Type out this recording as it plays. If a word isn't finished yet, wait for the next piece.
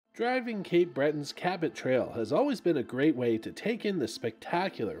Driving Cape Breton's Cabot Trail has always been a great way to take in the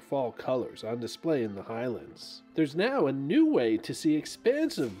spectacular fall colors on display in the Highlands. There's now a new way to see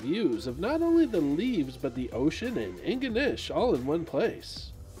expansive views of not only the leaves but the ocean and Ingonish all in one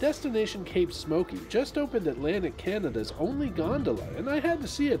place. Destination Cape Smokey just opened Atlantic Canada's only gondola, and I had to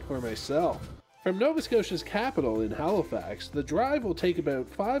see it for myself. From Nova Scotia's capital in Halifax, the drive will take about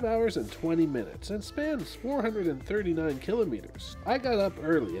 5 hours and 20 minutes and spans 439 kilometers. I got up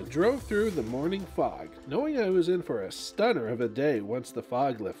early and drove through the morning fog, knowing I was in for a stunner of a day once the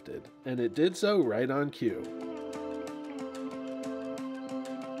fog lifted, and it did so right on cue.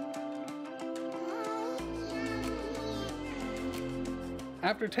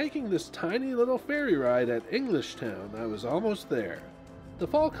 After taking this tiny little ferry ride at Englishtown, I was almost there. The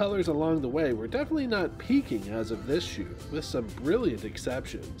fall colors along the way were definitely not peaking as of this shoot, with some brilliant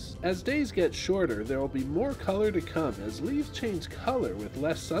exceptions. As days get shorter, there will be more color to come as leaves change color with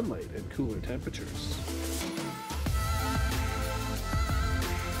less sunlight and cooler temperatures.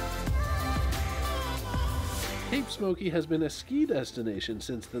 Cape Smokey has been a ski destination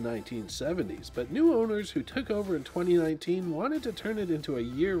since the 1970s, but new owners who took over in 2019 wanted to turn it into a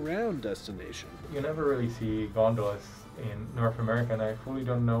year-round destination. You never really see gondolas in North America, and I fully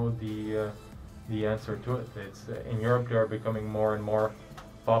don't know the answer to it. It's in Europe they are becoming more and more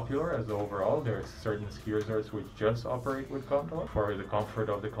popular as overall. There are certain ski resorts which just operate with gondola for the comfort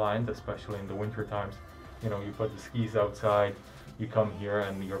of the client, especially in the winter times. You know, you put the skis outside, you come here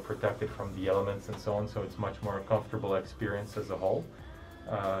and you're protected from the elements and so on, so it's much more comfortable experience as a whole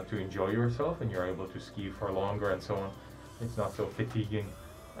to enjoy yourself, and you're able to ski for longer and so on. It's not so fatiguing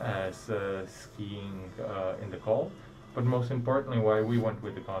as skiing in the cold. But most importantly, why we went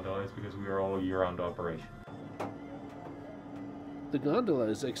with the gondola is because we are all year-round operation. The gondola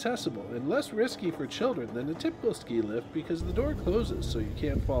is accessible and less risky for children than a typical ski lift because the door closes so you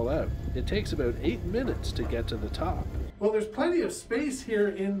can't fall out. It takes about 8 minutes to get to the top. Well, there's plenty of space here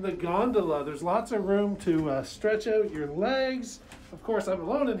in the gondola. There's lots of room to stretch out your legs. Of course, I'm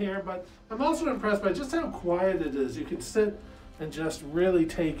alone in here, but I'm also impressed by just how quiet it is. You can sit and just really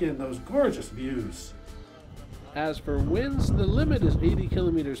take in those gorgeous views. As for winds, the limit is 80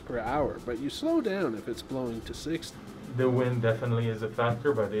 kilometers per hour, but you slow down if it's blowing to 60. The wind definitely is a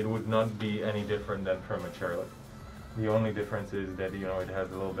factor, but it would not be any different than from a chairlift. The only difference is that, you know, it has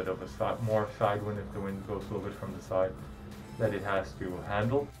a little bit of a more side wind if the wind goes a little bit from the side that it has to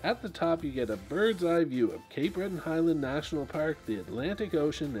handle. At the top you get a bird's eye view of Cape Breton Highland National Park, the Atlantic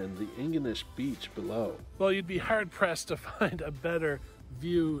Ocean, and the Ingonish Beach below. Well, you'd be hard pressed to find a better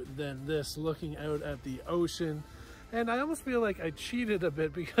view than this, looking out at the ocean. And I almost feel like I cheated a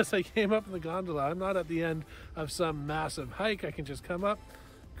bit because I came up in the gondola. I'm not at the end of some massive hike. I can just come up,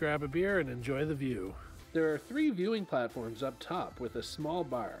 grab a beer, and enjoy the view. There are 3 viewing platforms up top with a small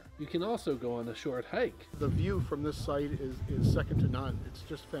bar. You can also go on a short hike. The view from this site is second to none. It's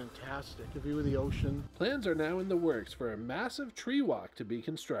just fantastic. The view of the ocean. Plans are now in the works for a massive tree walk to be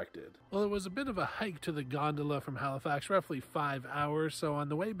constructed. Well, it was a bit of a hike to the gondola from Halifax, roughly 5 hours. So on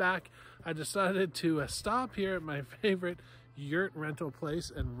the way back, I decided to stop here at my favorite yurt rental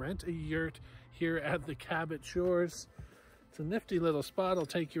place and rent a yurt here at the Cabot Shores. It's a nifty little spot. I'll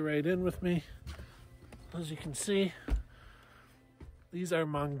take you right in with me. As you can see, these are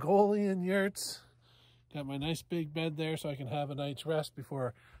Mongolian yurts. Got my nice big bed there so I can have a night's rest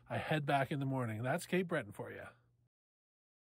before I head back in the morning. That's Cape Breton for you.